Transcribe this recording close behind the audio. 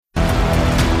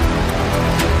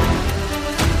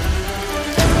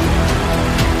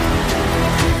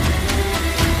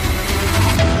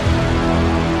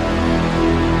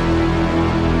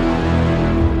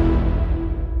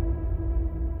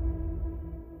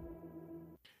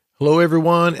Hello,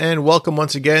 everyone, and welcome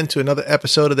once again to another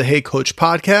episode of the Hey Coach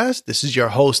podcast. This is your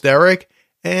host, Eric,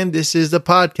 and this is the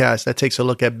podcast that takes a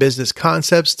look at business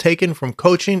concepts taken from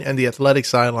coaching and the athletic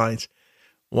sidelines.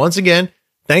 Once again,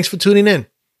 thanks for tuning in.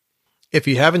 If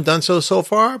you haven't done so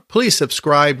far, please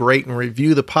subscribe, rate, and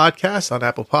review the podcast on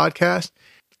Apple Podcasts.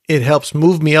 It helps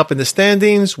move me up in the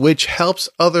standings, which helps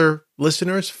other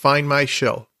listeners find my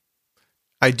show.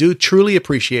 I do truly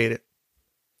appreciate it.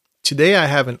 Today, I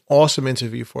have an awesome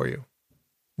interview for you.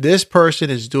 This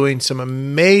person is doing some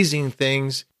amazing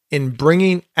things in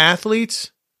bringing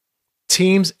athletes,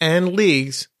 teams, and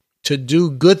leagues to do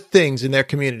good things in their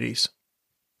communities.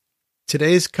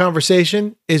 Today's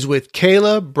conversation is with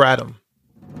Kayla Bradham.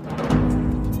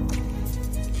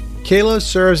 Kayla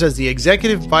serves as the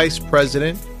Executive Vice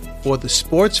President for the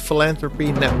Sports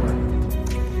Philanthropy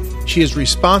Network. She is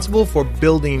responsible for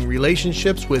building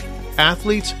relationships with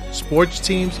athletes, sports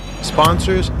teams,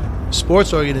 sponsors,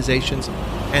 sports organizations,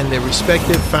 and their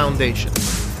respective foundations.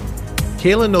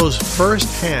 Kayla knows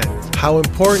firsthand how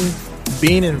important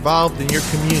being involved in your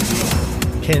community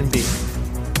can be.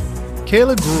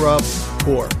 Kayla grew up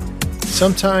poor,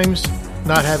 sometimes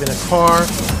not having a car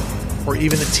or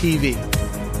even a TV.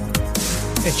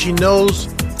 And she knows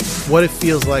what it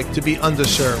feels like to be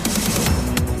underserved.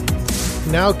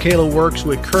 Now Kayla works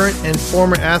with current and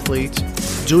former athletes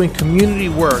doing community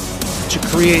work to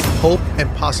create hope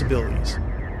and possibilities.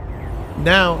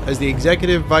 Now, as the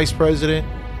Executive Vice President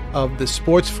of the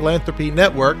Sports Philanthropy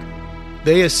Network,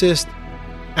 they assist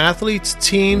athletes,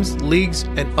 teams, leagues,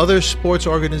 and other sports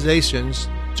organizations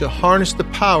to harness the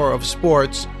power of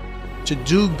sports to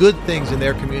do good things in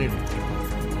their community.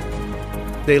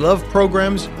 They love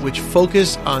programs which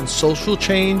focus on social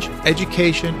change,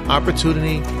 education,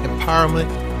 opportunity, empowerment,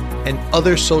 and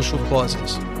other social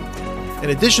causes. In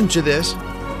addition to this,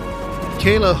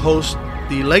 Kayla hosts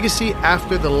the Legacy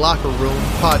After the Locker Room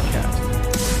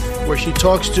podcast, where she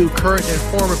talks to current and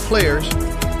former players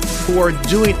who are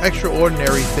doing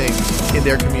extraordinary things in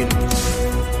their communities.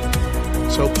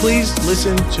 So please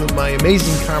listen to my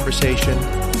amazing conversation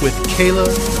with Kayla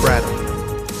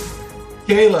Bradham.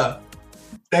 Kayla,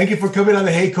 thank you for coming on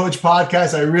the Hey Coach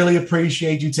podcast. I really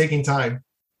appreciate you taking time.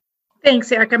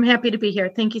 Thanks, Eric. I'm happy to be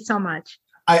here. Thank you so much.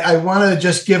 I want to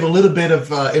just give a little bit of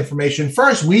information.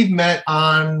 First, we've met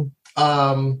on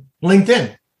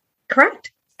LinkedIn.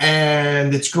 Correct.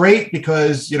 And it's great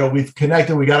because, we've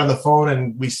connected, we got on the phone,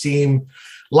 and we seem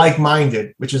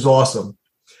like-minded, which is awesome.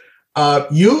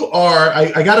 You are,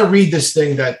 I got to read this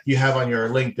thing that you have on your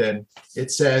LinkedIn.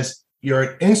 It says, you're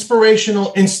an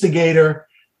inspirational instigator,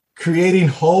 creating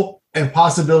hope and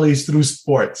possibilities through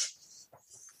sports.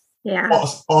 Yeah.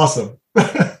 Awesome.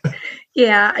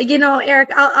 Yeah. Eric,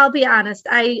 I'll be honest.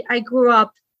 I grew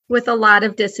up with a lot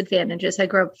of disadvantages. I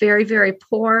grew up very, very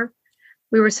poor.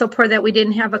 We were so poor that we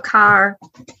didn't have a car.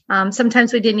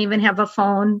 Sometimes we didn't even have a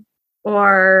phone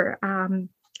or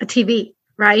a TV,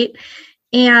 right?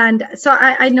 And so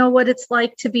I know what it's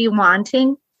like to be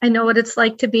wanting. I know what it's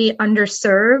like to be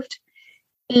underserved.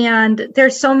 And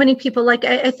there's so many people, like,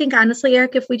 I think, honestly,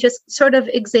 Eric, if we just sort of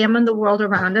examine the world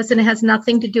around us, and it has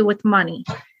nothing to do with money,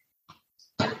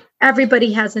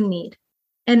 everybody has a need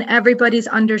and everybody's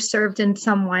underserved in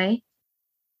some way.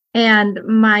 And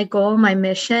my goal, my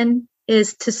mission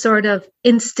is to sort of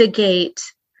instigate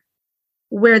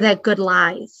where that good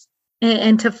lies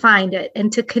and to find it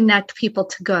and to connect people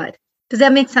to good. Does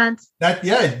that make sense?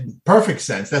 Perfect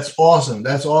sense. That's awesome.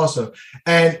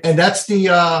 And that's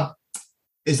the,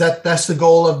 that's the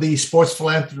goal of the Sports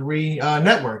Philanthropy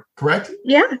Network, correct?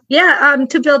 Yeah.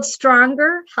 To build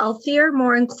stronger, healthier,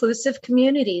 more inclusive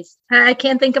communities. I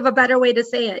can't think of a better way to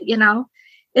say it.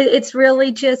 It's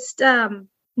really just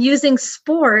using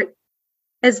sport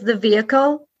as the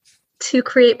vehicle to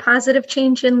create positive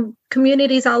change in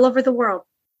communities all over the world.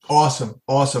 Awesome.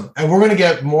 And we're going to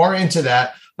get more into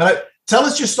that. But tell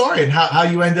us your story and how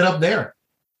you ended up there.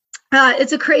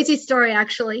 It's a crazy story,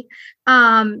 actually.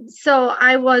 So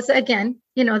I was, again,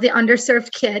 the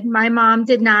underserved kid. My mom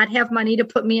did not have money to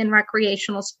put me in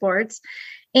recreational sports.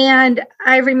 And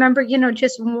I remember,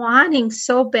 just wanting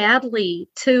so badly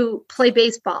to play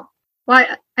baseball. Well,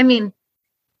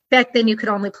 back then you could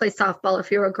only play softball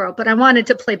if you were a girl, but I wanted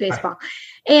to play baseball.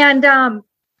 And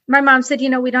my mom said,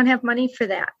 we don't have money for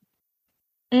that.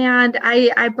 And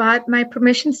I bought my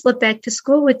permission slip back to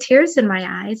school with tears in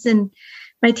my eyes. And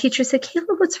my teacher said,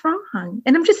 Kayla, what's wrong?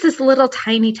 And I'm just this little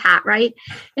tiny tot, right?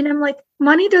 And I'm like,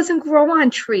 money doesn't grow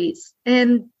on trees.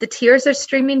 And the tears are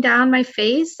streaming down my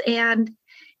face. And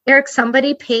Eric,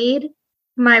 somebody paid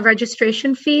my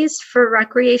registration fees for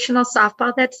recreational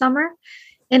softball that summer.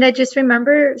 And I just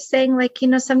remember saying, like,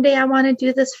 someday I want to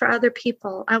do this for other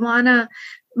people. I want to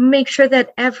make sure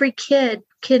that every kid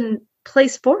can play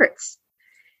sports.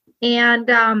 And,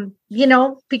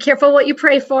 be careful what you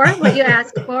pray for, what you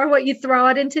ask for, what you throw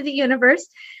out into the universe.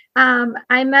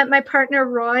 I met my partner,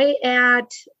 Roy,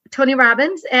 at Tony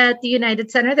Robbins at the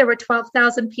United Center. There were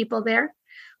 12,000 people there.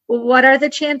 What are the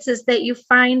chances that you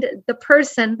find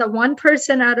the one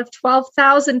person out of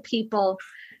 12,000 people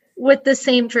with the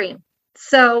same dream?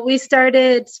 So we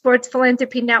started Sports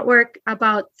Philanthropy Network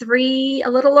about a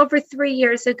little over 3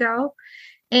 years ago.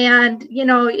 And,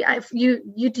 if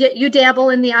you dabble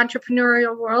in the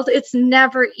entrepreneurial world, it's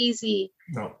never easy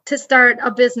to start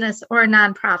a business or a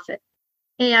nonprofit.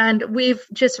 And we've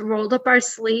just rolled up our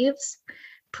sleeves,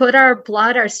 put our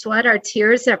blood, our sweat, our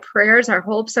tears, our prayers, our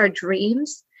hopes, our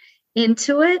dreams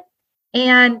into it.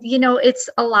 And, it's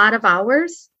a lot of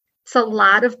hours. It's a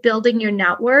lot of building your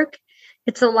network.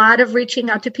 It's a lot of reaching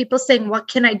out to people saying, what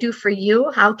can I do for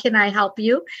you? How can I help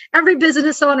you? Every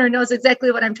business owner knows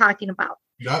exactly what I'm talking about,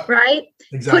 right?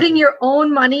 Exactly. Putting your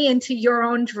own money into your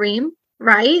own dream,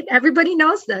 right? Everybody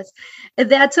knows this.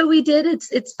 That's what we did.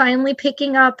 It's finally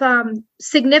picking up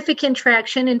significant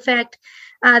traction. In fact,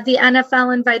 the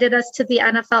NFL invited us to the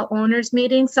NFL owners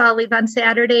meeting. So I'll leave on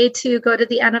Saturday to go to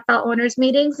the NFL owners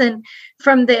meetings. And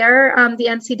from there, the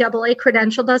NCAA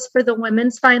credentialed us for the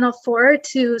women's Final Four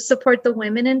to support the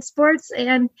women in sports.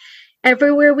 And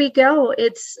everywhere we go,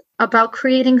 it's about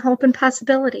creating hope and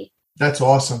possibility. That's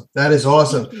awesome. That is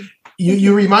awesome.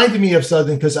 You reminded me of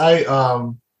something because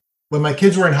when my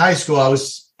kids were in high school, I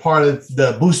was part of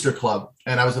the Booster Club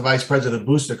and I was the vice president of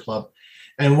Booster Club.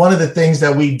 And one of the things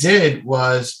that we did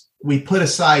was we put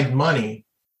aside money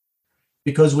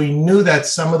because we knew that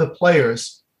some of the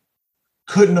players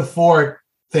couldn't afford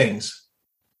things.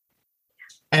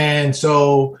 And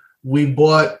so we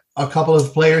bought a couple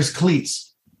of players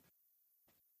cleats.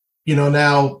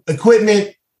 Now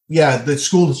equipment, the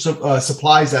school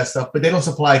supplies that stuff, but they don't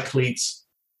supply cleats.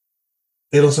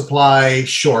 They don't supply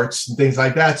shorts and things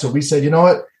like that. So we said, you know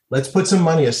what, let's put some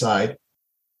money aside.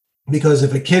 Because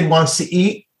if a kid wants to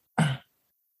eat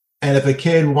and if a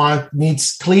kid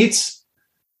needs cleats,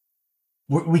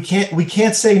 we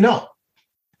can't say no.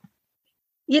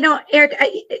 Eric,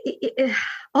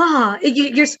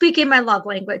 you're speaking my love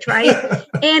language, right?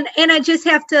 and I just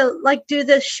have to do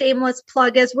this shameless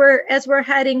plug as we're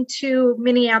heading to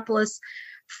Minneapolis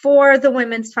for the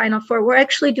women's Final Four. We're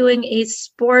actually doing a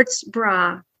sports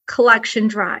bra collection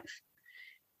drive.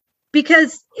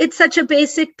 Because it's such a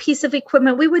basic piece of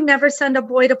equipment. We would never send a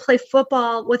boy to play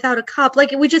football without a cup.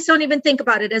 We just don't even think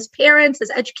about it as parents, as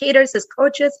educators, as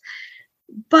coaches.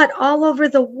 But all over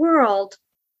the world,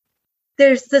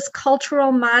 there's this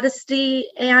cultural modesty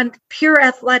and pure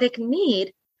athletic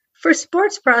need for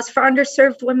sports bras for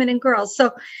underserved women and girls.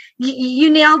 So you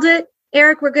nailed it,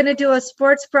 Eric. We're going to do a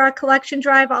sports bra collection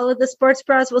drive. All of the sports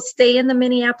bras will stay in the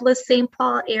Minneapolis, St.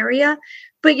 Paul area.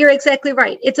 But you're exactly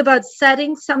right. It's about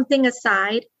setting something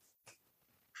aside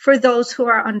for those who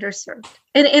are underserved.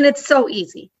 And it's so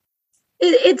easy.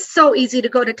 It's so easy to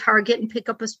go to Target and pick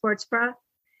up a sports bra,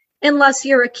 unless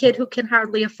you're a kid who can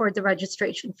hardly afford the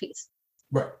registration fees.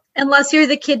 Right. Unless you're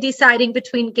the kid deciding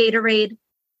between Gatorade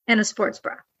and a sports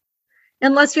bra.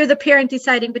 Unless you're the parent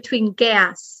deciding between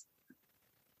gas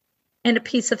and a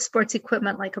piece of sports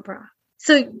equipment like a bra.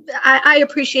 So I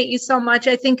appreciate you so much.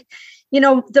 I think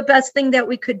the best thing that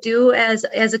we could do as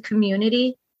a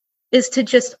community is to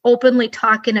just openly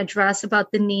talk and address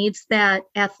about the needs that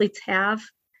athletes have.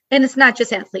 And it's not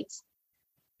just athletes.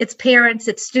 It's parents,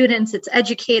 it's students, it's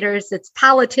educators, it's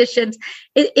politicians.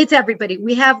 It's everybody.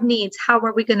 We have needs. How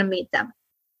are we going to meet them?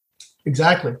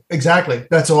 Exactly.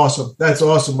 That's awesome. That's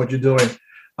awesome what you're doing.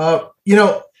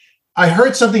 I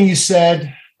heard something you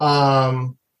said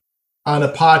on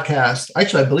a podcast.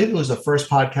 Actually, I believe it was the first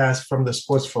podcast from the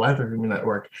Sports Philanthropy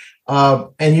Network.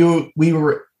 And you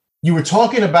were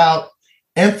talking about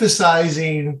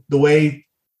emphasizing the way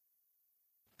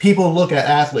people look at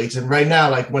athletes. And right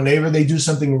now, whenever they do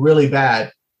something really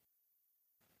bad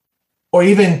or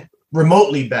even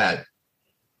remotely bad,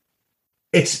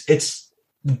 it's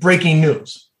breaking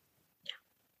news.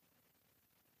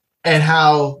 And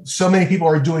how so many people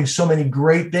are doing so many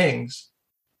great things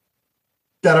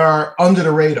that are under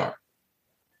the radar.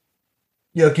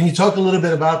 Can you talk a little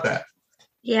bit about that?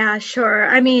 Yeah, sure.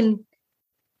 I mean,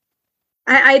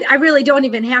 I really don't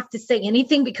even have to say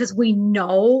anything because we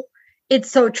know it's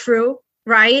so true,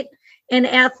 right? An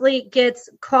athlete gets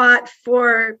caught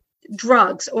for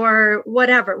drugs or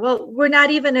whatever. Well, we're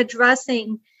not even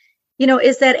addressing,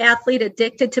 is that athlete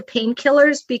addicted to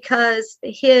painkillers because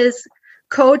his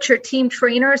coach or team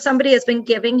trainer or somebody has been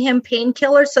giving him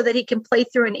painkillers so that he can play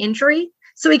through an injury,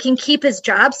 so he can keep his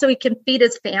job, so he can feed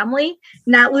his family,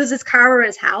 not lose his car or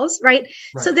his house, right?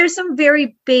 So there's some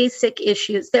very basic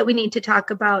issues that we need to talk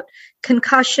about.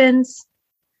 Concussions,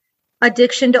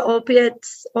 addiction to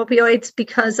opioids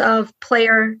because of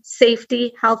player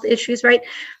safety, health issues, right?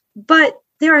 But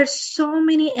there are so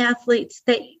many athletes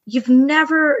that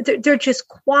they're just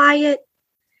quiet.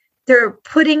 They're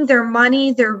putting their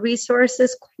money, their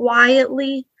resources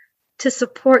quietly to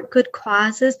support good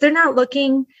causes. They're not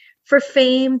looking for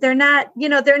fame. They're not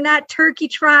turkey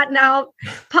trotting out,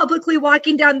 publicly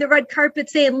walking down the red carpet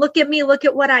saying, look at me, look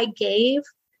at what I gave.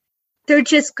 They're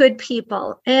just good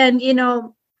people. And,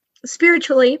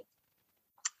 spiritually,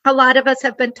 a lot of us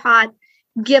have been taught,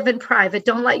 give in private.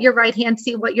 Don't let your right hand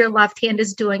see what your left hand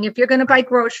is doing. If you're going to buy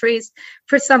groceries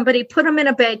for somebody, put them in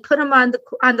a bag, put them on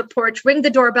the porch, ring the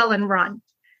doorbell and run,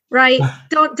 right?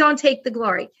 Don't take the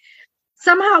glory.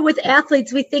 Somehow with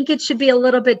athletes, we think it should be a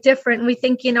little bit different. We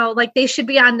think, like they should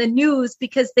be on the news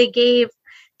because they gave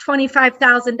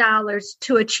 $25,000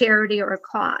 to a charity or a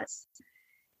cause.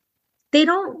 They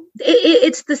don't,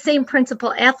 it's the same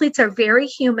principle. Athletes are very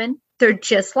human. They're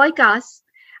just like us.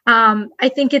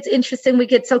 I think it's interesting. We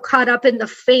get so caught up in the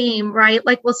fame, right?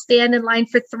 Like we'll stand in line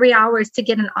for 3 hours to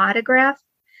get an autograph.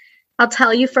 I'll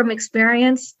tell you from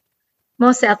experience,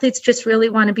 most athletes just really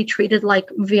want to be treated like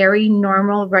very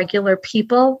normal, regular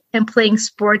people, and playing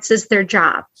sports is their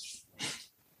job.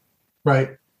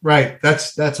 Right.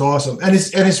 That's awesome. And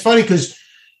it's funny because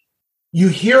you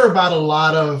hear about a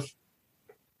lot of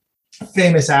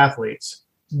famous athletes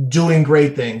doing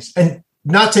great things and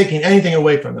not taking anything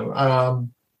away from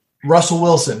them. Russell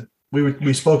Wilson,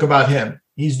 we spoke about him.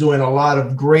 He's doing a lot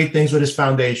of great things with his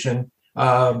foundation.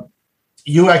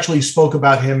 You actually spoke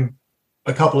about him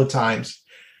a couple of times.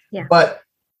 Yeah. But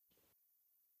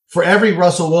for every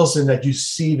Russell Wilson that you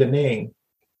see the name,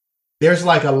 there's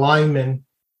like a lineman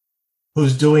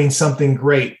who's doing something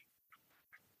great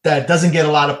that doesn't get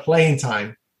a lot of playing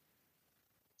time.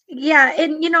 Yeah.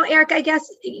 And, Eric, I guess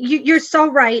you're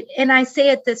so right. And I say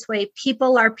it this way,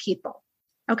 people are people.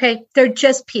 Okay. They're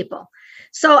just people.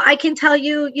 So I can tell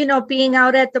you, being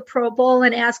out at the Pro Bowl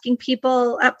and asking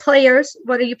people, players,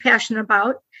 what are you passionate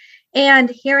about? And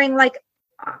hearing like,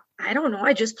 I don't know,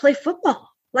 I just play football.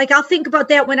 Like I'll think about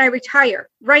that when I retire.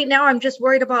 Right now, I'm just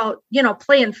worried about,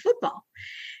 playing football.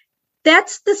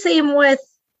 That's the same with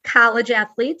college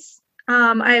athletes.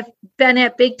 I've been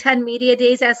at Big Ten Media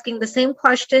Days asking the same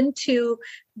question to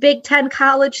Big Ten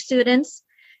college students,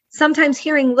 sometimes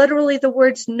hearing literally the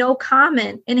words no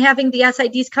comment and having the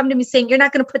SIDs come to me saying, you're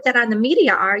not going to put that on the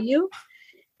media, are you?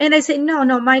 And I say, no,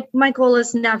 my goal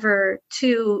is never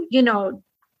to,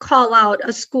 call out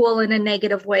a school in a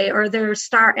negative way or their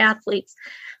star athletes.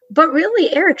 But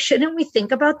really, Eric, shouldn't we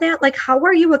think about that? Like, how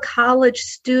are you a college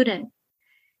student?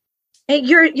 And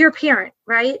you're a parent,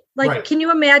 right? Like, right. Can you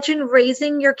imagine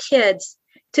raising your kids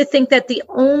to think that the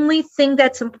only thing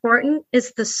that's important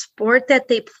is the sport that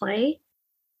they play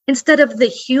instead of the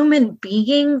human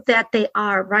being that they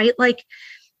are, right? Like,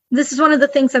 this is one of the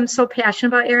things I'm so passionate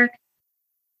about, Eric.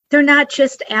 They're not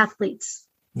just athletes.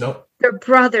 Nope. They're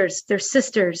brothers, they're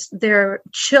sisters, they're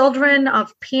children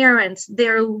of parents,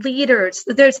 they're leaders.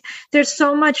 There's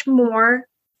so much more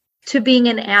to being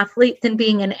an athlete than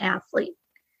being an athlete.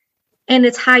 And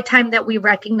it's high time that we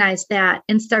recognize that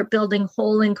and start building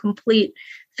whole and complete,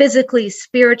 physically,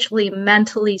 spiritually,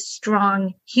 mentally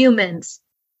strong humans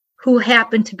who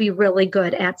happen to be really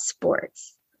good at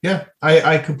sports. Yeah,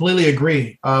 I completely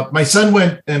agree. My son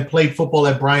went and played football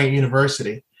at Bryant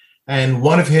University. And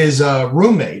one of his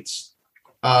roommates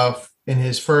in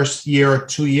his first year or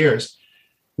 2 years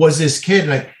was this kid,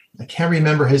 and I can't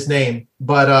remember his name,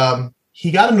 but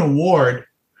he got an award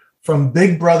from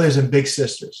Big Brothers and Big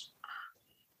Sisters.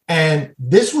 And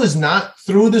this was not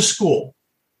through the school.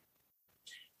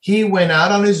 He went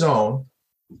out on his own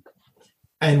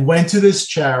and went to this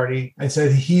charity and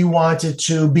said he wanted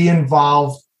to be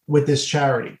involved with this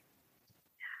charity.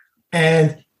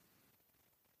 And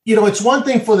it's one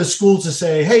thing for the school to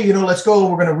say, hey, let's go.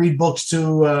 We're going to read books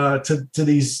to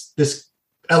this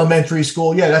elementary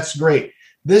school. Yeah, that's great.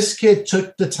 This kid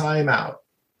took the time out.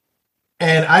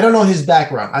 And I don't know his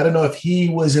background. I don't know if he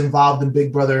was involved in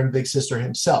Big Brother and Big Sister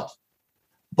himself.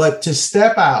 But to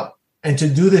step out and to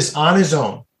do this on his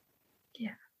own.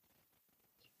 Yeah.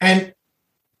 And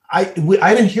I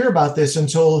didn't hear about this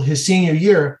until his senior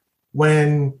year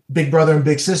when Big Brother and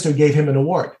Big Sister gave him an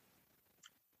award.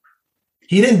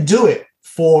 He didn't do it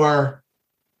for,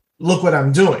 look what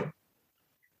I'm doing.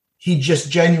 He just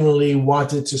genuinely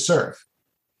wanted to serve.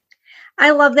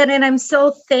 I love that. And I'm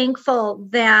so thankful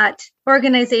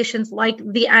organizations like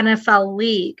the NFL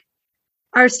League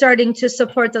are starting to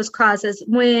support those causes.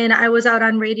 When I was out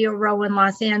on Radio Row in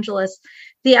Los Angeles,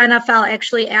 the NFL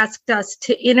actually asked us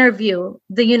to interview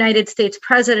the United States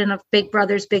president of Big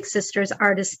Brothers Big Sisters,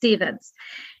 Artis Stevens.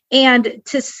 And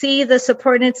to see the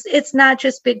support, and it's not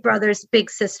just Big Brothers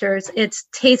Big Sisters, it's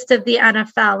Taste of the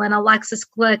NFL and Alexis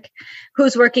Glick,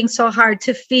 who's working so hard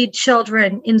to feed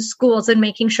children in schools and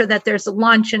making sure that there's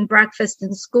lunch and breakfast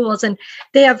in schools. And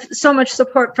they have so much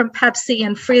support from Pepsi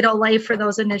and Frito-Lay for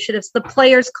those initiatives, the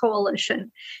Players Coalition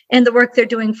and the work they're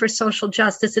doing for social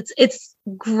justice. It's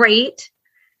great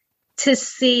to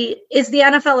see. Is the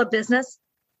NFL a business?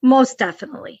 Most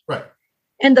definitely. Right.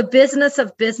 And the business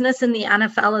of business in the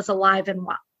NFL is alive and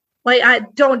well. Like, I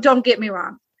don't get me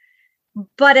wrong.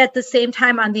 But at the same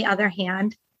time, on the other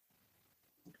hand,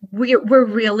 we're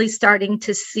really starting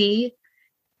to see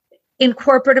in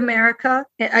corporate America,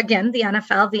 again, the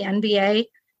NFL, the NBA,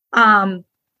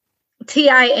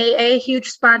 TIAA, huge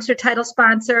sponsor, title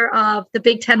sponsor of the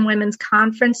Big Ten Women's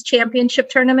Conference Championship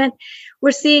Tournament.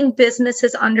 We're seeing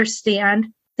businesses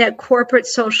understand that corporate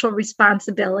social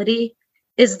responsibility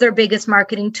is their biggest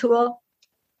marketing tool,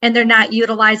 and they're not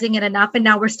utilizing it enough. And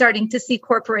now we're starting to see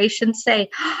corporations say,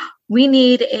 we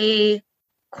need a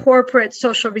corporate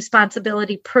social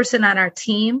responsibility person on our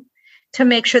team to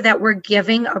make sure that we're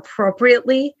giving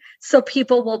appropriately so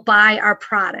people will buy our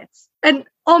products. And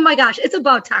oh my gosh, it's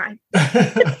about time.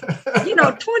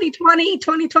 2020,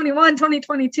 2021,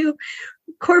 2022,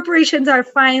 corporations are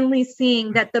finally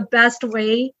seeing that the best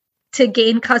way to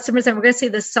gain customers, and we're going to see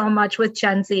this so much with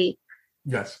Gen Z,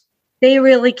 yes, they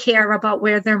really care about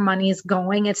where their money is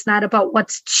going. It's not about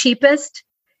what's cheapest.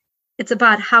 It's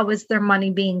about how is their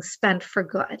money being spent for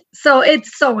good. So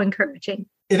it's so encouraging.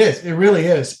 It is. It really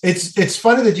is. It's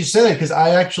funny that you said that, because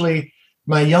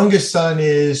my youngest son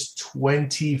is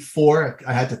 24.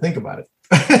 I had to think about it.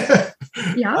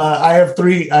 Yeah. I have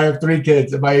three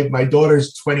kids. My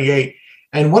daughter's 28.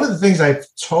 And one of the things I've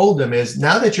told them is,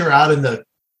 now that you're out in the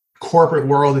corporate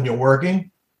world and you're working,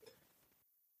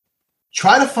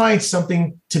 try to find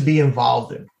something to be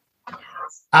involved in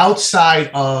outside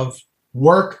of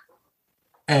work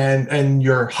and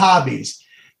your hobbies,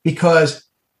 because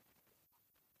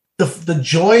the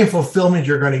joy and fulfillment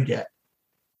you're going to get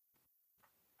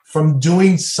from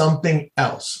doing something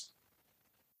else.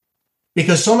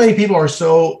 Because so many people are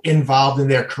so involved in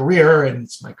their career, and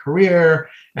it's my career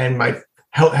and my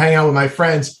hang out with my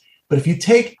friends. But if you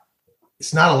take,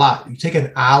 it's not a lot, you take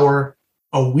an hour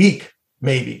a week,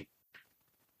 maybe,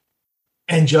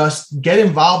 and just get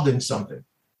involved in something,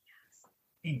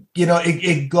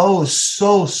 it goes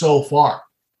so far.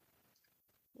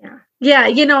 Yeah.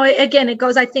 Again, it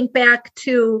goes, I think, back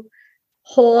to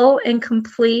whole and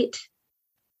complete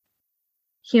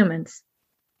humans.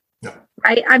 Yeah.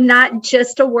 Right? I'm not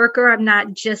just a worker. I'm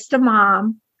not just a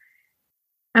mom.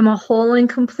 I'm a whole and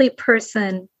complete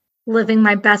person living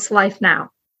my best life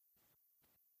now.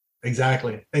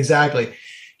 Exactly.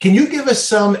 Can you give us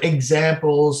some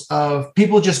examples of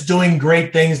people just doing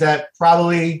great things that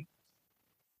probably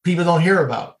people don't hear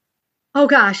about? Oh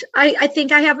gosh, I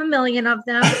think I have a million of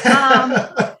them.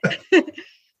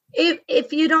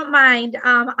 If you don't mind,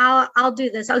 I'll do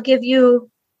this. I'll give you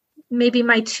maybe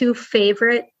my two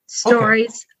favorite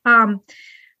stories. Okay.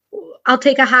 I'll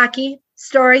take a hockey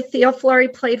story. Theo Fleury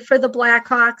played for the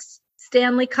Blackhawks,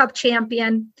 Stanley Cup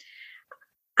champion.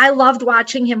 I loved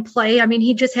watching him play. I mean,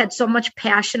 he just had so much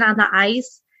passion on the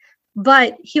ice,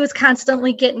 but he was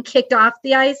constantly getting kicked off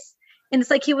the ice. And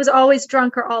it's like he was always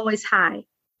drunk or always high.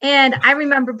 And I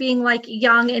remember being like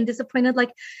young and disappointed,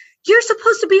 like, you're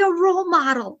supposed to be a role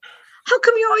model. How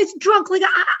come you're always drunk? Like,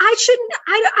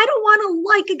 I don't want to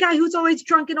like a guy who's always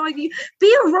drunk and always be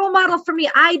a role model for me.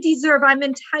 I'm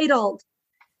entitled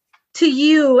to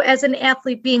you as an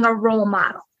athlete being a role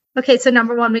model. Okay, so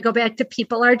number one, we go back to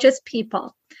people are just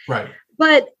people. Right.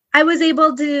 But I was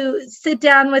able to sit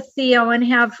down with Theo and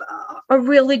have a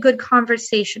really good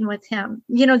conversation with him.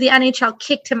 The NHL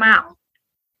kicked him out.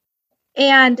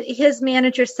 And his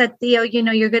manager said, Theo,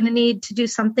 you're going to need to do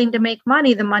something to make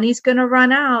money. The money's going to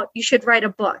run out. You should write a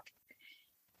book.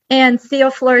 And Theo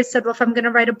Fleury said, well, if I'm going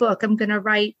to write a book, I'm going to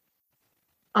write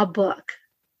a book.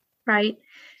 Right.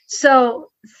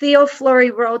 So Theo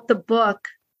Fleury wrote the book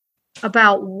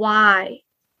about why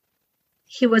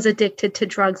he was addicted to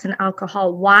drugs and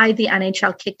alcohol, why the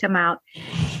NHL kicked him out.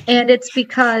 And it's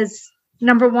because,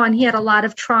 number one, he had a lot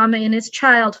of trauma in his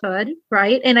childhood,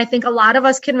 right? And I think a lot of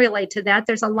us can relate to that.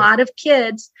 There's a lot of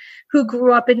kids who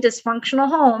grew up in dysfunctional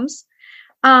homes.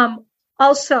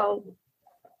 Also,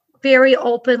 very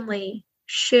openly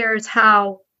shares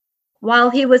how while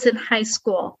he was in high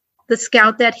school, the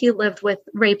scout that he lived with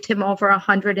raped him over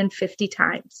 150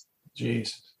 times.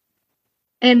 Jeez.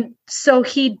 And so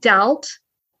he dealt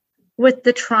with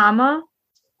the trauma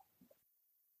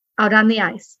out on the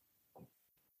ice.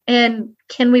 And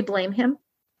can we blame him?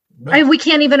 No. We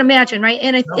can't even imagine, right?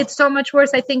 And it's so much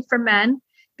worse, I think, for men,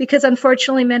 because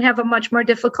unfortunately men have a much more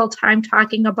difficult time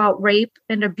talking about rape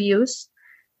and abuse,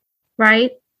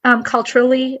 right?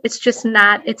 Culturally, it's just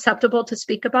not acceptable to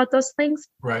speak about those things.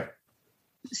 Right.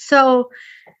 So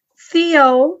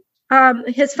Theo,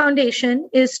 his foundation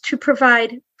is to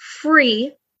provide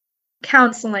free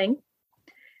counseling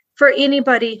for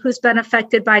anybody who's been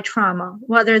affected by trauma,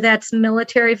 whether that's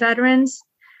military veterans,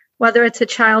 whether it's a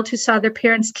child who saw their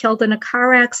parents killed in a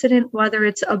car accident, whether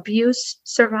it's abuse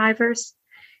survivors.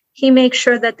 He makes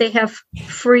sure that they have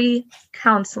free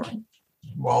counseling.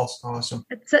 Well, it's awesome.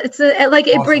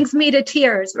 It brings me to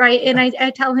tears, right? And I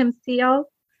tell him, Theo,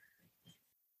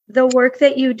 the work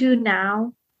that you do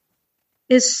now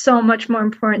is so much more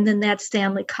important than that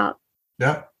Stanley Cup.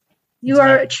 Yeah. You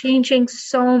are changing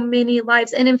so many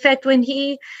lives. And in fact, when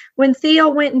Theo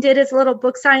went and did his little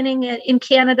book signing in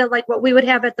Canada, like what we would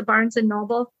have at the Barnes and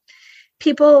Noble,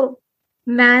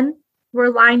 men were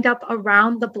lined up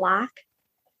around the block.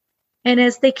 And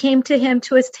as they came to him,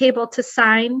 to his table to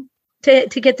sign, to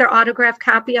get their autographed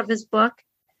copy of his book,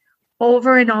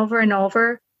 over and over and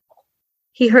over,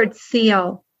 he heard,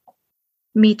 Theo,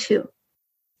 me too.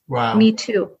 Wow. Me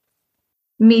too.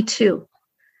 Me too.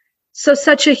 So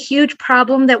such a huge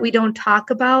problem that we don't talk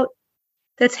about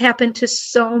that's happened to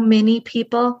so many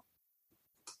people.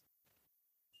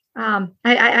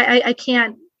 I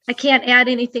can't add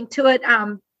anything to it.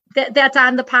 That's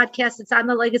on the podcast. It's on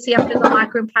the Legacy After the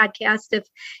Locker Room podcast. If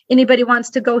anybody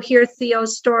wants to go hear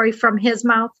Theo's story from his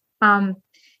mouth,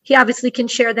 he obviously can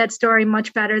share that story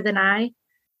much better than I.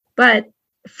 But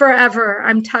forever,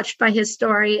 I'm touched by his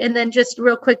story. And then just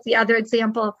real quick, the other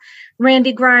example,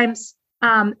 Randy Grimes,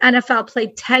 NFL,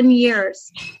 played 10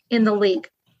 years in the league.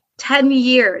 10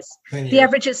 years. The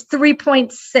average is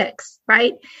 3.6,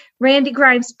 right? Randy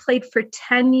Grimes played for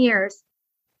 10 years.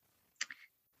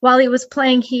 While he was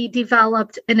playing, he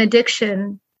developed an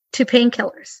addiction to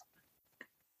painkillers.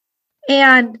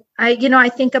 And I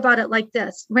think about it like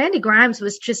this. Randy Grimes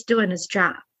was just doing his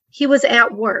job. He was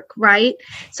at work, right?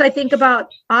 So I think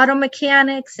about auto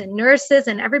mechanics and nurses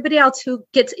and everybody else who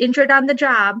gets injured on the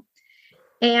job,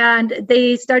 and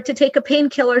they start to take a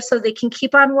painkiller so they can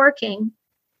keep on working.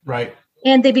 Right.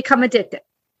 And they become addicted.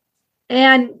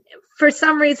 And for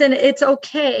some reason, it's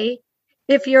okay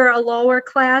if you're a lower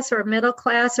class or middle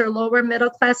class or lower middle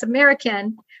class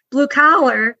American, blue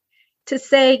collar, to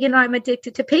say, I'm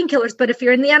addicted to painkillers. But if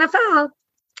you're in the NFL,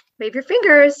 wave your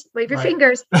fingers. And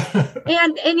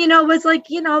it was like,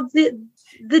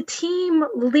 the team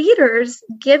leaders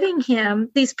giving him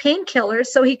these painkillers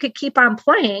so he could keep on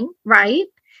playing, right?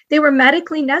 They were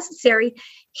medically necessary.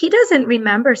 He doesn't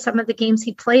remember some of the games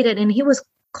he played in, and he was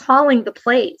calling the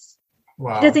plays.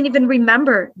 Wow. He doesn't even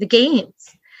remember the games.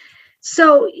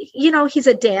 So, he's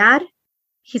a dad,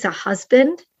 he's a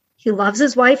husband, he loves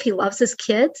his wife, he loves his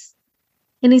kids,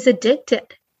 and he's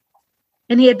addicted.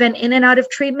 And he had been in and out of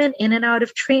treatment.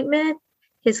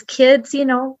 His kids,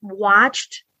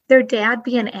 watched their dad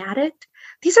be an addict.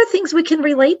 These are things we can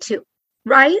relate to,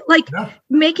 right? Like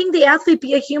making the athlete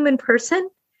be a human person.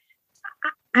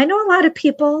 I know a lot of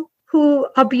people who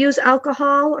abuse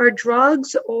alcohol or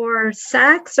drugs or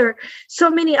sex or so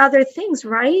many other things,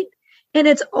 right? And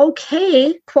it's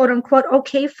okay, quote unquote,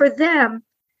 okay for them,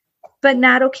 but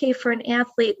not okay for an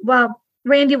athlete. Well,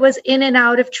 Randy was in and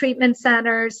out of treatment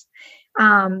centers.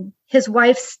 His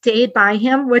wife stayed by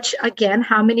him, which again,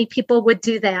 how many people would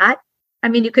do that? I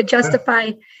mean, you could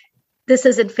justify, this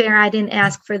isn't fair. I didn't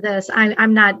ask for this.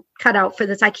 I'm not cut out for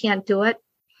this. I can't do it.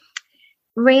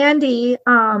 Randy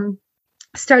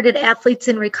started Athletes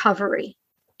in Recovery,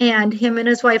 and him and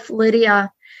his wife,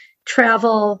 Lydia,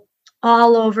 travel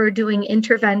all over doing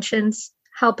interventions,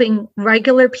 helping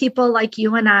regular people like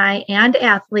you and I and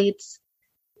athletes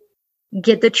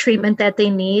get the treatment that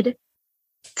they need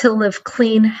to live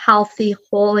clean, healthy,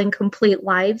 whole, and complete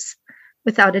lives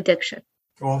without addiction.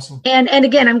 Awesome. And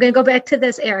again, I'm going to go back to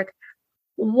this, Eric.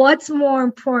 What's more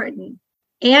important?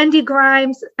 Andy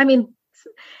Grimes,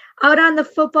 out on the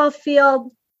football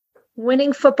field,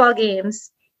 winning football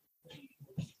games,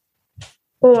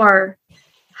 or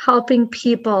helping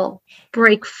people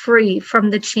break free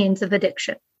from the chains of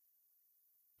addiction?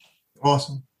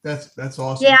 Awesome. That's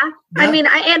awesome. Yeah. Again,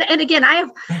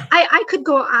 I could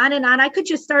go on and on. I could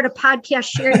just start a podcast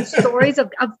sharing stories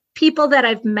of people that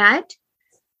I've met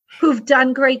who've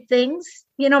done great things.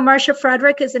 Marcia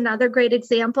Frederick is another great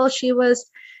example. She was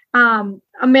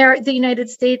The United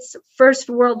States first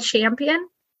world champion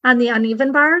on the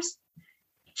uneven bars.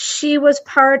 She was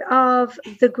part of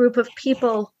the group of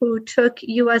people who took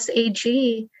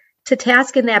USAG to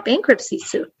task in that bankruptcy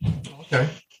suit. Okay.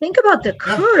 Think about the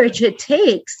courage it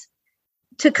takes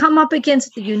to come up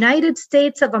against the United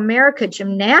States of America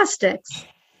gymnastics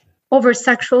over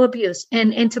sexual abuse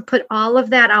and to put all of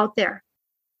that out there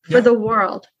for the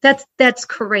world. That's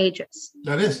courageous.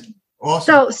 That is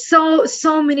awesome.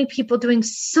 So many people doing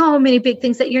so many big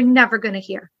things that you're never going to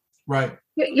hear. Right.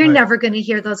 You're never going to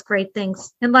hear those great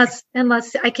things unless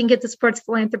I can get the Sports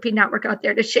Philanthropy Network out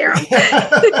there to share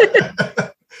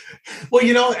them. Well,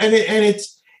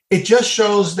 it just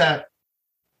shows that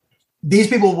these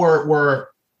people were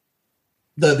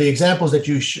the examples that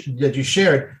you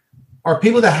shared are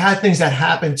people that had things that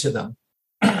happened to them,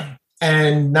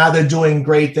 and now they're doing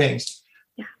great things.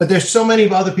 Yeah. But there's so many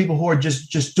other people who are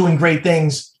just doing great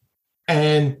things,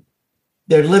 and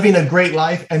they're living a great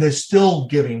life, and they're still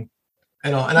giving.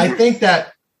 And I think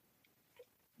that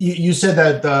you said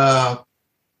that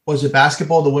was it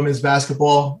basketball, the women's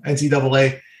basketball,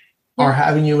 NCAA are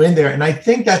having you in there. And I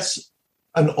think that's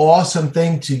an awesome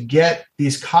thing to get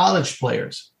these college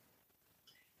players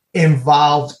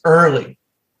involved early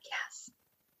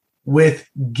with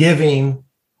giving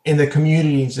in the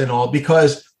communities and all,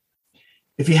 because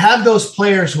if you have those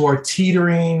players who are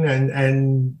teetering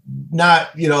and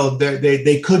not,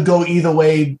 they could go either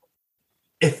way.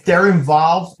 If they're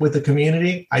involved with the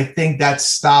community, I think that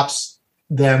stops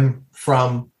them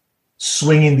from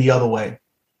swinging the other way.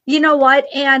 You know what?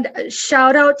 And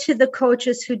shout out to the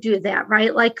coaches who do that,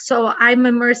 right? Like, so I'm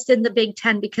immersed in the Big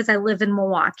Ten because I live in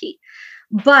Milwaukee,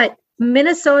 but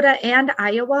Minnesota and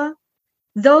Iowa,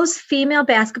 those female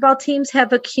basketball teams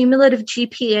have a cumulative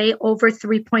GPA over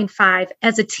 3.5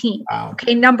 as a team. Wow.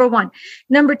 Okay, number one.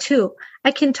 Number two,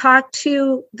 I can talk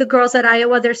to the girls at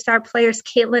Iowa, their star players,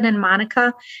 Caitlin and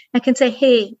Monica. I can say,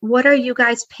 hey, what are you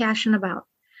guys passionate about?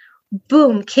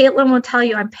 Boom, Caitlin will tell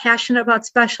you, I'm passionate about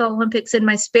Special Olympics in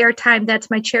my spare time. That's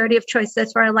my charity of choice.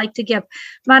 That's where I like to give.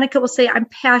 Monica will say, I'm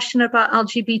passionate about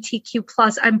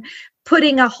LGBTQ+. I'm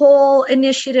putting a whole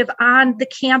initiative on the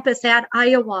campus at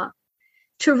Iowa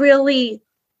to really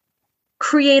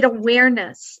create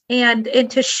awareness and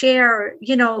to share,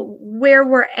 where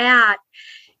we're at.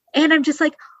 And I'm just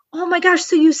like, oh my gosh,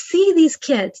 so you see these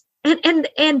kids. And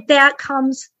that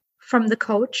comes from the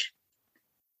coach.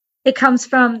 It comes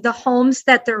from the homes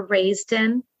that they're raised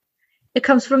in. It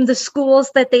comes from the schools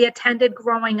that they attended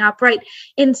growing up, right?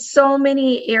 In so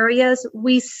many areas,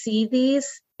 we see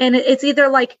these, and it's either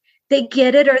like they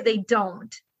get it or they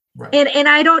don't. Right. And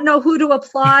I don't know who to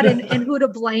applaud and who to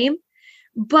blame.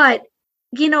 But,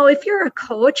 if you're a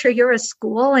coach or you're a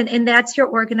school and that's your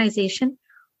organization,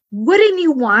 wouldn't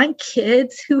you want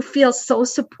kids who feel so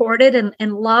supported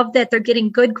and love that they're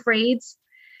getting good grades?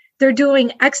 They're doing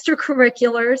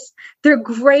extracurriculars. They're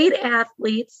great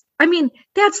athletes. I mean,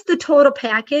 that's the total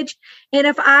package. And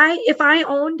if I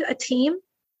owned a team,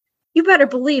 you better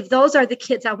believe those are the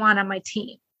kids I want on my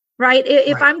team, right?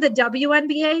 If I'm the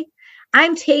WNBA,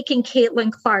 I'm taking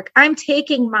Caitlin Clark. I'm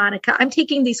taking Monica. I'm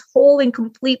taking these whole and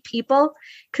complete people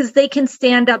because they can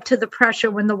stand up to the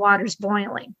pressure when the water's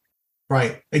boiling.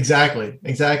 Right. Exactly.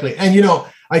 And,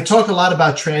 I talk a lot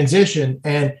about transition.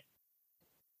 And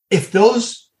if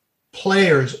those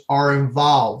players are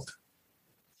involved,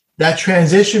 that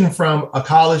transition from a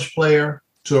college player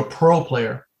to a pro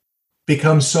player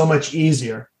becomes so much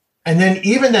easier. And then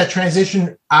even that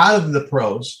transition out of the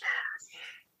pros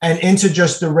and into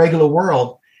just the regular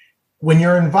world, when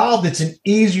you're involved, it's an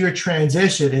easier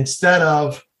transition instead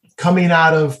of coming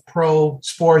out of pro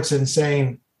sports and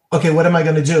saying, okay, what am I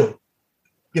going to do?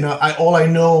 All I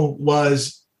know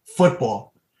was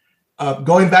football.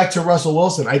 Going back to Russell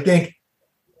Wilson, I think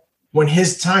when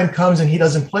his time comes and he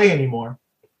doesn't play anymore,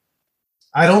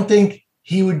 I don't think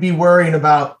he would be worrying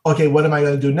about, okay, what am I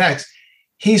going to do next?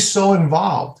 He's so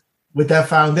involved with that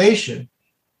foundation.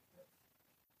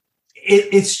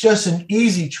 It's just an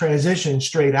easy transition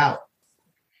straight out.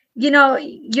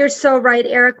 You're so right,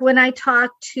 Eric. When I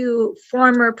talk to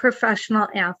former professional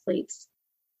athletes,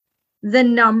 the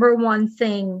number one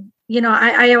thing,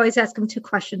 I always ask them two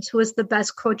questions. Who was the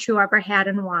best coach you ever had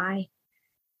and why?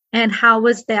 And how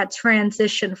was that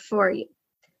transition for you?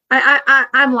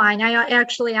 I'm lying. I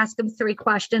actually asked them three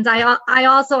questions. I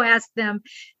also asked them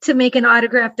to make an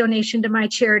autograph donation to my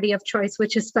charity of choice,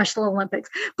 which is Special Olympics.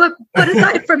 But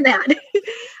aside from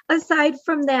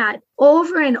that,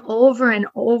 over and over and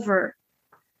over,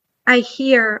 I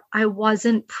hear I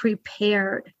wasn't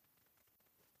prepared.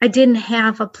 I didn't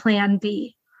have a plan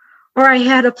B, or I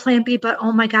had a plan B, but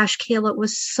oh my gosh, Kayla, it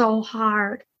was so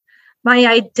hard. My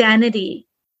identity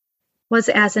was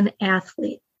as an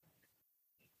athlete.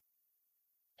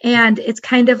 And it's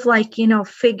kind of like,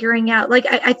 figuring out, like,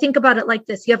 I think about it like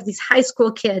this. You have these high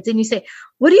school kids and you say,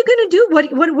 what are you going to do? What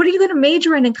are you going to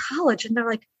major in college? And they're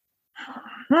like, I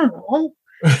don't know.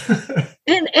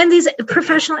 and these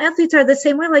professional athletes are the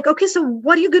same way. Like, okay, so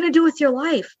what are you going to do with your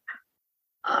life?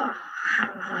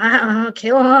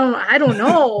 Kayla, I don't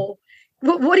know.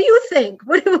 What do you think?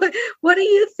 What do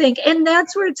you think? And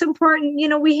that's where it's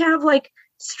important. We have like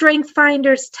strength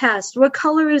finders test. What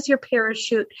color is your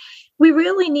parachute? We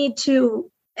really need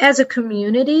to, as a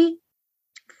community,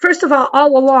 first of all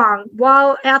along,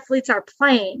 while athletes are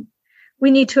playing, we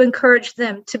need to encourage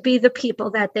them to be the people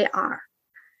that they are.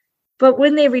 But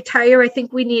when they retire, I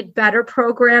think we need better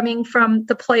programming from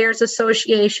the players'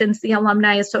 associations, the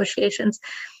alumni associations,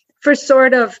 for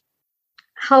sort of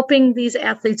helping these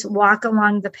athletes walk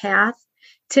along the path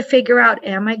to figure out,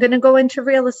 am I going to go into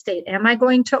real estate? Am I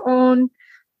going to own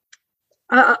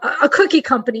a cookie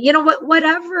company?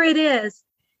 Whatever it is,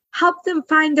 help them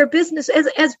find their business.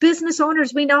 As business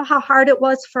owners, we know how hard it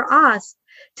was for us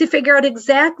to figure out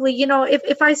exactly,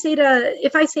 if I say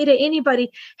to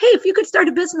anybody, hey, if you could start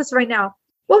a business right now,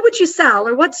 what would you sell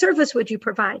or what service would you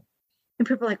provide? And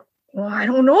people are like, well, I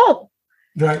don't know.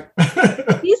 Right.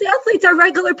 These athletes are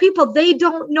regular people. They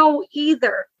don't know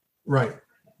either. Right.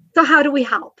 So how do we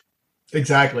help?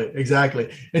 Exactly.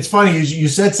 It's funny. You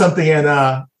said something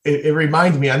and it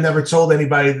reminded me, I've never told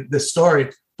anybody this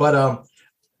story, but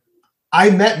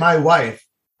I met my wife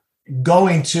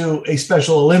going to a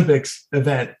Special Olympics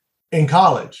event in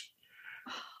college.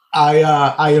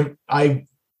 I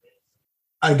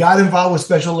got involved with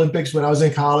Special Olympics when I was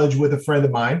in college with a friend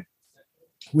of mine.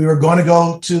 We were going to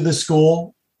go to the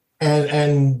school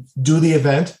and do the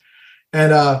event.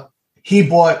 And he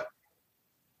bought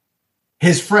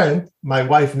his friend, my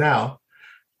wife now,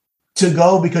 to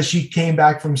go because she came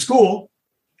back from school.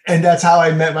 And that's how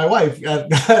I met my wife,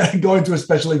 going to a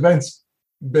special events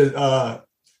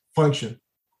function.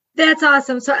 That's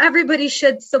awesome. So everybody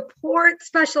should support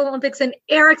Special Olympics in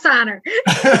Eric's honor.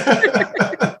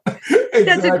 Exactly.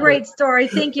 That's a great story.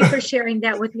 Thank you for sharing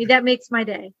that with me. That makes my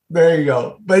day. There you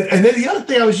go. And then the other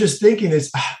thing I was just thinking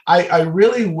is I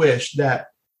really wish that,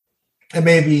 and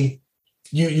maybe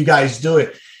you guys do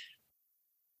it,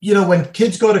 when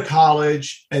kids go to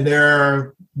college and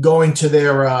they're going to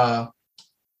their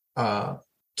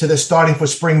starting for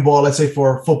spring ball, let's say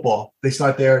for football, they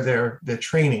start their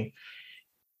training.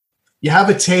 You have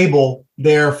a table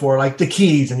there for like the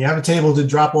keys, and you have a table to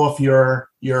drop off your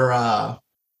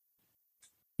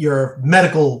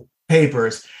medical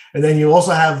papers. And then you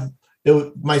also have,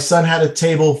 my son had a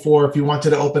table for if you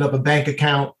wanted to open up a bank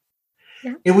account.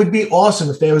 Yeah. It would be awesome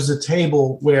if there was a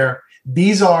table where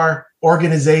these are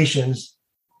organizations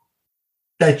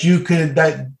that you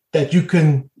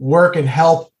can work and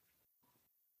help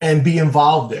and be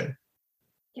involved in.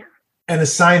 Yeah. And a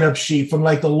sign-up sheet from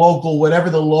like the local,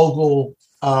 whatever the local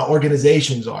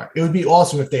organizations are. It would be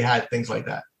awesome if they had things like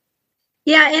that.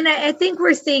 Yeah, and I think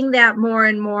we're seeing that more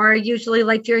and more, usually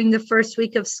like during the first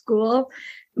week of school.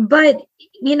 But,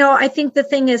 I think the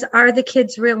thing is, are the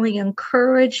kids really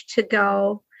encouraged to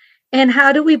go? And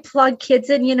how do we plug kids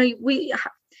in?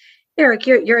 Eric,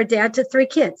 you're a dad to 3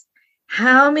 kids.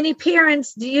 How many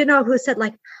parents do you know who said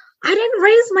like, I didn't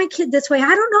raise my kid this way.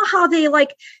 I don't know how they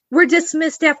were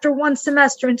dismissed after 1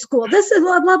 semester in school. This is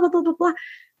blah, blah, blah, blah, blah, blah.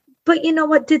 But you know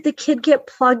what? Did the kid get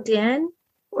plugged in?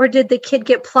 Or did the kid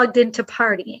get plugged into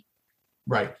partying?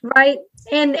 Right. Right.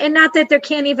 And not that there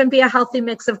can't even be a healthy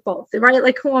mix of both, right?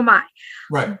 Like, who am I?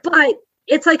 Right. But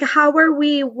it's like, how are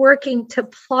we working to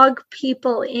plug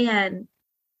people in,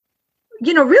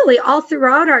 really all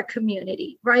throughout our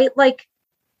community, right? Like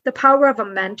the power of a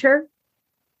mentor,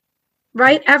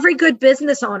 right? Every good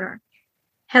business owner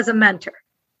has a mentor.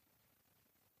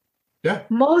 Yeah.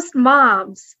 Most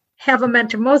moms have a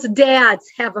mentor. Most dads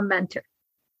have a mentor.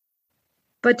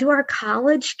 But do our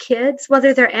college kids,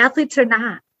 whether they're athletes or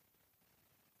not,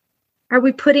 are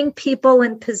we putting people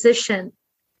in position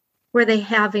where they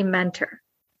have a mentor?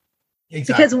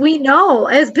 Exactly. Because we know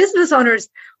as business owners,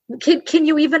 can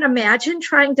you even imagine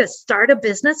trying to start a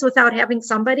business without having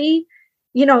somebody,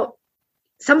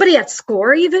 somebody at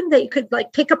SCORE even that you could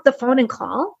pick up the phone and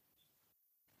call?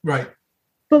 Right.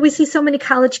 But we see so many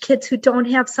college kids who don't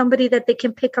have somebody that they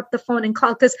can pick up the phone and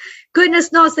call because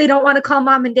goodness knows they don't want to call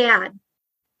mom and dad.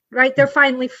 Right? They're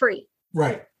finally free.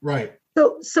 Right.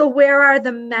 So where are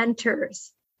the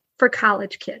mentors for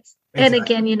college kids? Exactly. And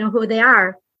again, you know who they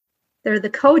are. They're the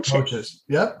coaches.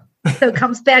 Yep. So it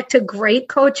comes back to great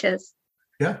coaches.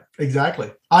 Yeah,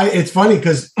 exactly. It's funny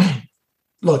because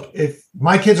look, if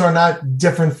my kids are not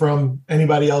different from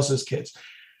anybody else's kids,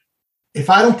 if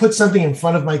I don't put something in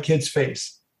front of my kid's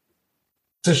face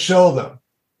to show them,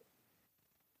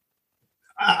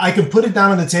 I can put it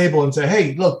down on the table and say,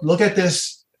 hey, look at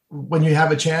this when you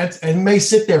have a chance, and it may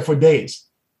sit there for days.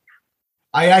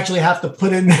 I actually have to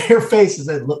put it in their face and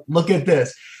say, look at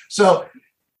this. So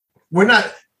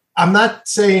I'm not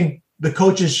saying the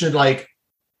coaches should like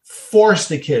force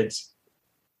the kids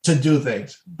to do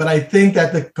things, but I think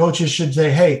that the coaches should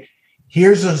say, hey,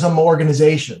 here's some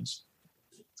organizations.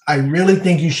 I really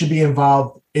think you should be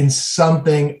involved in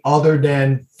something other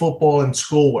than football and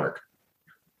schoolwork.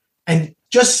 And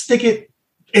just stick it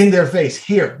in their face.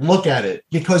 Here, look at it.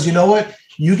 Because you know what?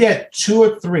 You get 2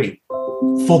 or 3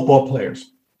 football players,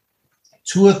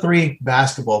 2 or 3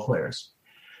 basketball players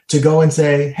to go and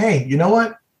say, hey, you know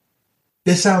what?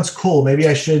 This sounds cool. Maybe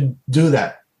I should do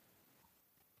that.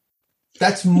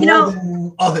 That's more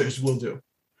than others will do.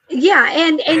 Yeah.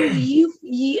 And you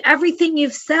everything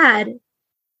you've said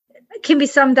can be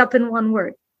summed up in one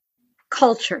word: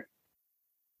 culture.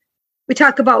 We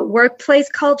talk about workplace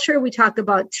culture. We talk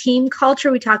about team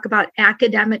culture. We talk about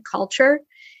academic culture.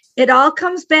 It all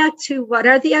comes back to, what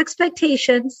are the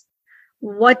expectations?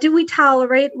 What do we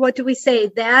tolerate? What do we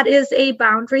say? That is a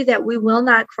boundary that we will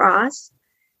not cross.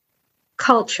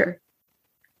 Culture.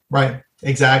 Right.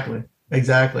 Exactly.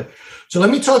 So let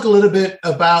me talk a little bit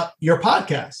about your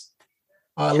podcast,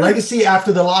 Sure. Legacy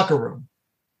After the Locker Room.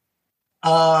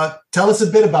 Tell us a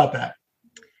bit about that.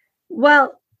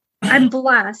 Well, I'm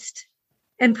blessed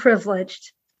and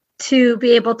privileged to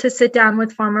be able to sit down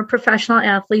with former professional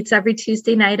athletes every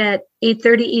Tuesday night at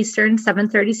 8:30 Eastern,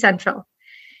 7:30 Central,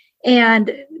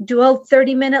 and do a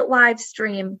 30-minute live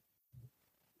stream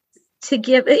to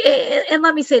give. And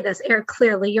let me say this, Eric,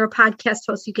 clearly, you're a podcast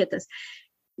host, you get this.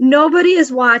 Nobody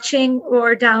is watching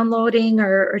or downloading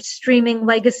or streaming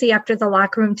Legacy After the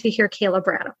Locker Room to hear Kayla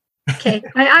Bradham. Okay.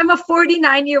 I'm a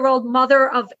 49-year-old mother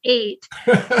of 8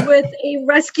 with a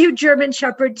rescued German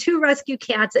Shepherd, 2 rescue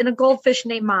cats, and a goldfish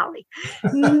named Molly.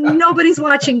 Nobody's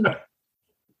watching me.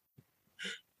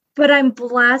 But I'm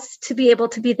blessed to be able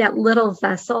to be that little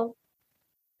vessel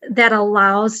that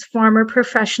allows former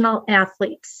professional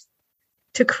athletes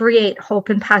to create hope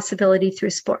and possibility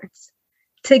through sports,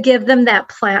 to give them that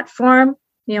platform.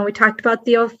 You know, we talked about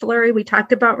Theo Fleury, we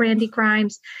talked about Randy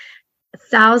Grimes,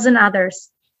 1,000 others.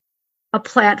 A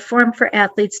platform for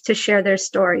athletes to share their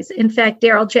stories. In fact,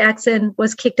 Darrell Jackson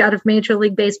was kicked out of Major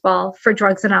League Baseball for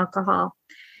drugs and alcohol.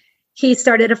 He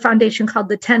started a foundation called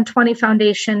the 1020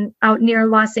 Foundation out near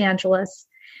Los Angeles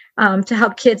to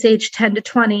help kids aged 10 to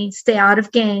 20 stay out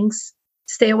of gangs,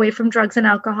 stay away from drugs and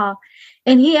alcohol.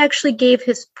 And he actually gave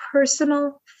his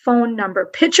personal phone number,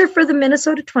 pitcher for the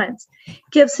Minnesota Twins,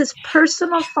 gives his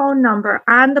personal phone number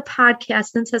on the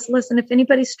podcast and says, listen, if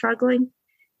anybody's struggling,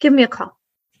 give me a call.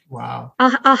 Wow.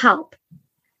 I'll help.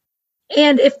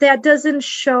 And if that doesn't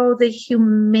show the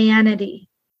humanity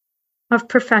of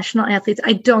professional athletes,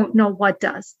 I don't know what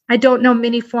does. I don't know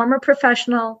many former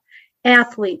professional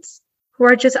athletes who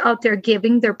are just out there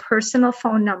giving their personal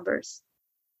phone numbers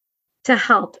to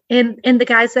help. And the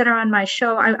guys that are on my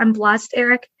show, I'm blessed,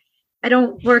 Eric. I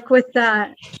don't work with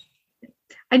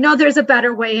I know there's a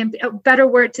better way and a better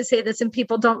word to say this, and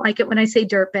people don't like it when I say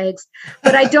dirt bags,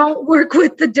 but I don't work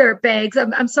with the dirt bags.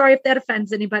 I'm sorry if that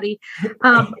offends anybody.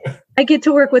 I get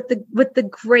to work with the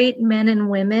great men and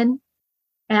women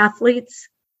athletes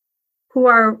who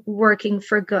are working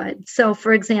for good. So,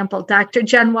 for example, Dr.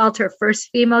 Jen Welter, first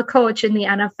female coach in the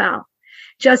NFL.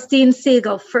 Justine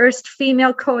Siegel, first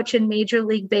female coach in Major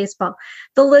League Baseball.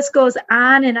 The list goes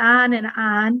on and on and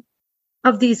on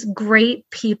of these great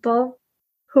people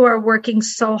who are working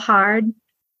so hard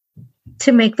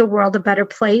to make the world a better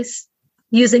place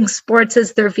using sports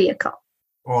as their vehicle.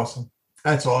 Awesome.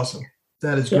 That's awesome.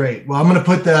 That is great. Well, I'm going to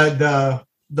put the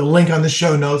link on the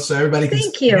show notes so everybody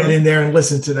can get in there and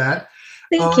listen to that.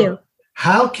 Thank you.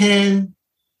 How can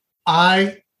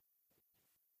I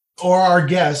or our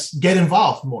guests get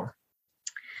involved more?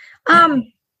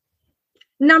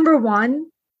 Number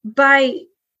one, by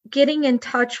getting in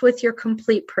touch with your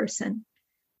complete person.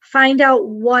 Find out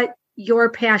what you're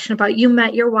passionate about. You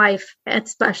met your wife at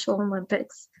Special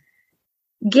Olympics.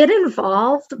 Get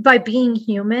involved by being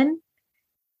human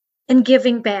and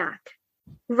giving back,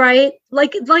 right?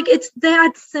 Like it's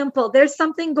that simple. There's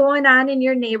something going on in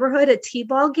your neighborhood, a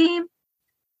T-ball game.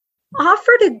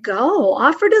 Offer to go.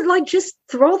 Offer to just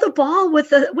throw the ball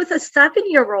with a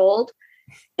 7-year-old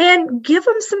and give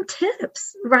them some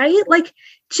tips, right?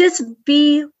 Just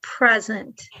be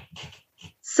present.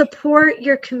 Support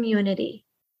your community.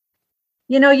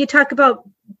 You talk about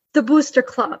the Booster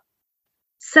Club.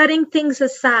 setting things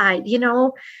aside.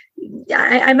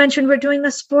 I mentioned we're doing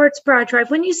the sports bra drive.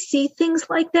 When you see things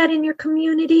like that in your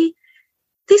community,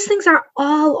 these things are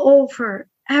all over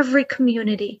every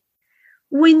community.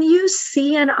 When you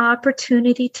see an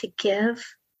opportunity to give,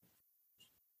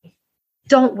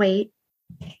 don't wait.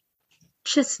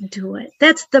 Just do it.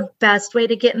 That's the best way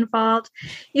to get involved.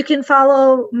 You can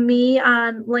follow me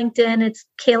on LinkedIn. It's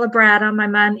Kayla Bradham.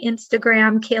 I'm on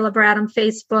Instagram, Kayla Bradham,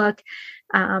 Facebook.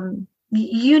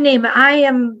 You name it. I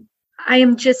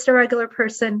am just a regular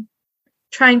person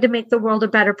trying to make the world a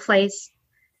better place.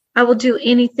 I will do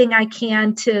anything I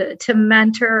can to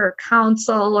mentor or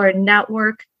counsel or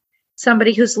network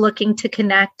somebody who's looking to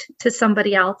connect to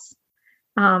somebody else.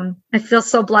 I feel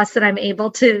so blessed that I'm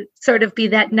able to sort of be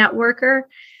that networker.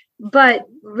 But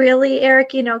really, Eric,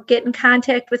 get in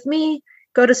contact with me.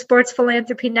 Go to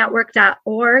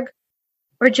sportsphilanthropynetwork.org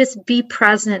or just be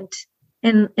present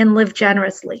and live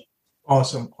generously.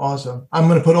 Awesome. I'm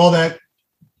going to put all that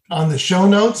on the show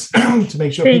notes to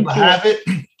make sure people have it.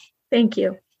 Thank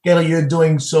you. Kayla, you're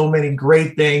doing so many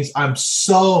great things. I'm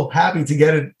so happy to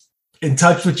get in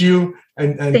touch with you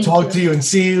and talk to you and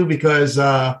see you because,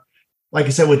 like I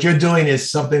said, what you're doing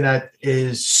is something that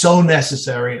is so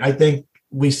necessary. I think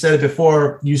we said it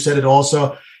before. You said it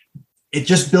also. It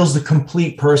just builds the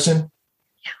complete person.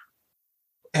 Yeah.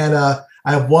 And I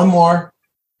have one more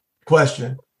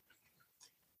question.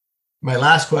 My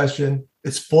last question.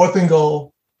 It's 4th and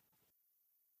goal.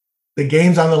 The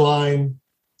game's on the line.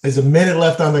 There's a minute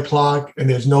left on the clock, and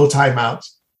there's no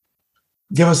timeouts.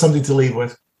 Give us something to leave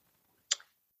with.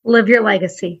 Live your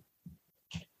legacy.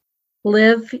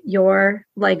 Live your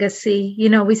legacy.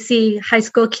 We see high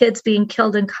school kids being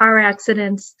killed in car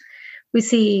accidents. We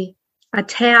see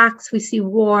attacks. We see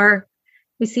war.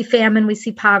 We see famine. We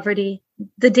see poverty.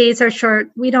 The days are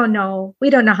short. We don't know. We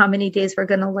don't know how many days we're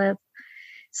going to live.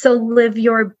 So live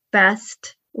your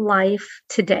best life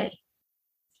today.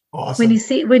 Awesome.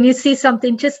 When you see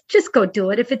something, just go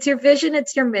do it. If it's your vision,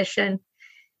 it's your mission.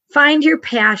 Find your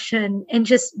passion and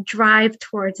just drive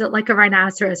towards it like a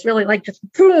rhinoceros, really like just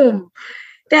boom.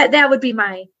 That would be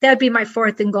my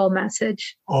 4th and goal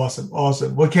message. Awesome.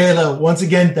 Well, Kayla, once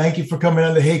again, thank you for coming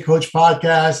on the Hey Coach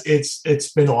podcast.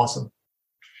 It's been awesome.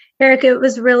 Eric, it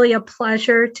was really a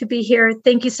pleasure to be here.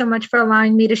 Thank you so much for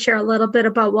allowing me to share a little bit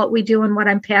about what we do and what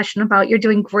I'm passionate about. You're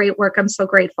doing great work. I'm so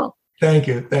grateful. Thank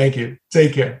you.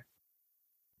 Take care.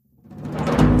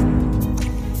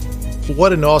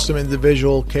 What an awesome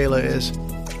individual Kayla is.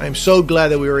 I'm so glad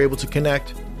that we were able to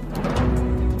connect.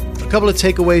 A couple of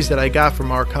takeaways that I got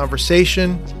from our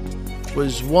conversation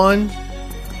was, one,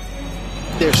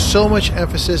 there's so much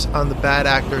emphasis on the bad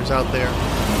actors out there.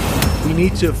 We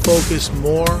need to focus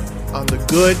more on the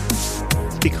good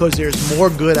because there's more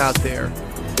good out there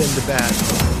than the bad.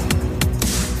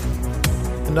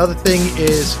 Another thing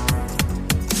is,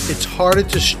 it's harder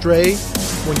to stray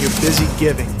when you're busy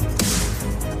giving.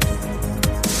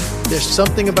 There's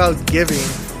something about giving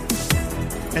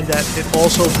and that it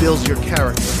also builds your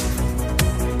character.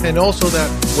 And also that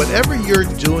whatever you're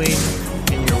doing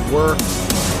in your work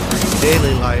or your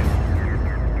daily life,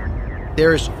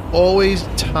 there's always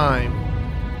time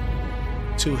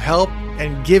to help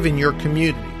and give in your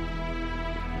community.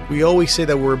 We always say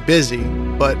that we're busy,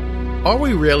 but are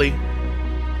we really?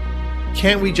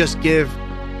 Can't we just give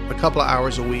a couple of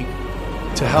hours a week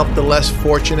to help the less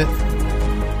fortunate?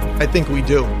 I think we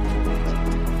do.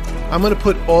 I'm going to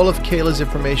put all of Kayla's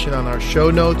information on our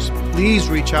show notes. Please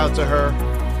reach out to her.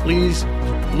 Please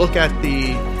look at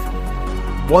the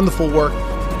wonderful work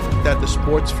that the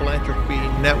Sports Philanthropy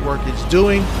Network is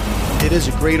doing. It is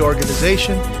a great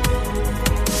organization.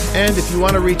 And if you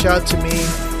want to reach out to me,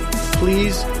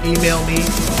 please email me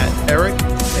at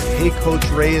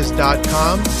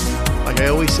eric@heycoachreyes.com. Like I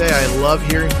always say, I love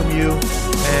hearing from you.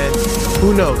 And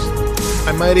who knows,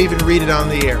 I might even read it on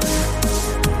the air.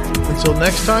 Until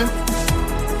next time,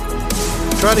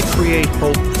 try to create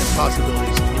hope and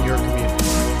possibilities in your community.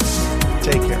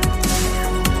 Take care.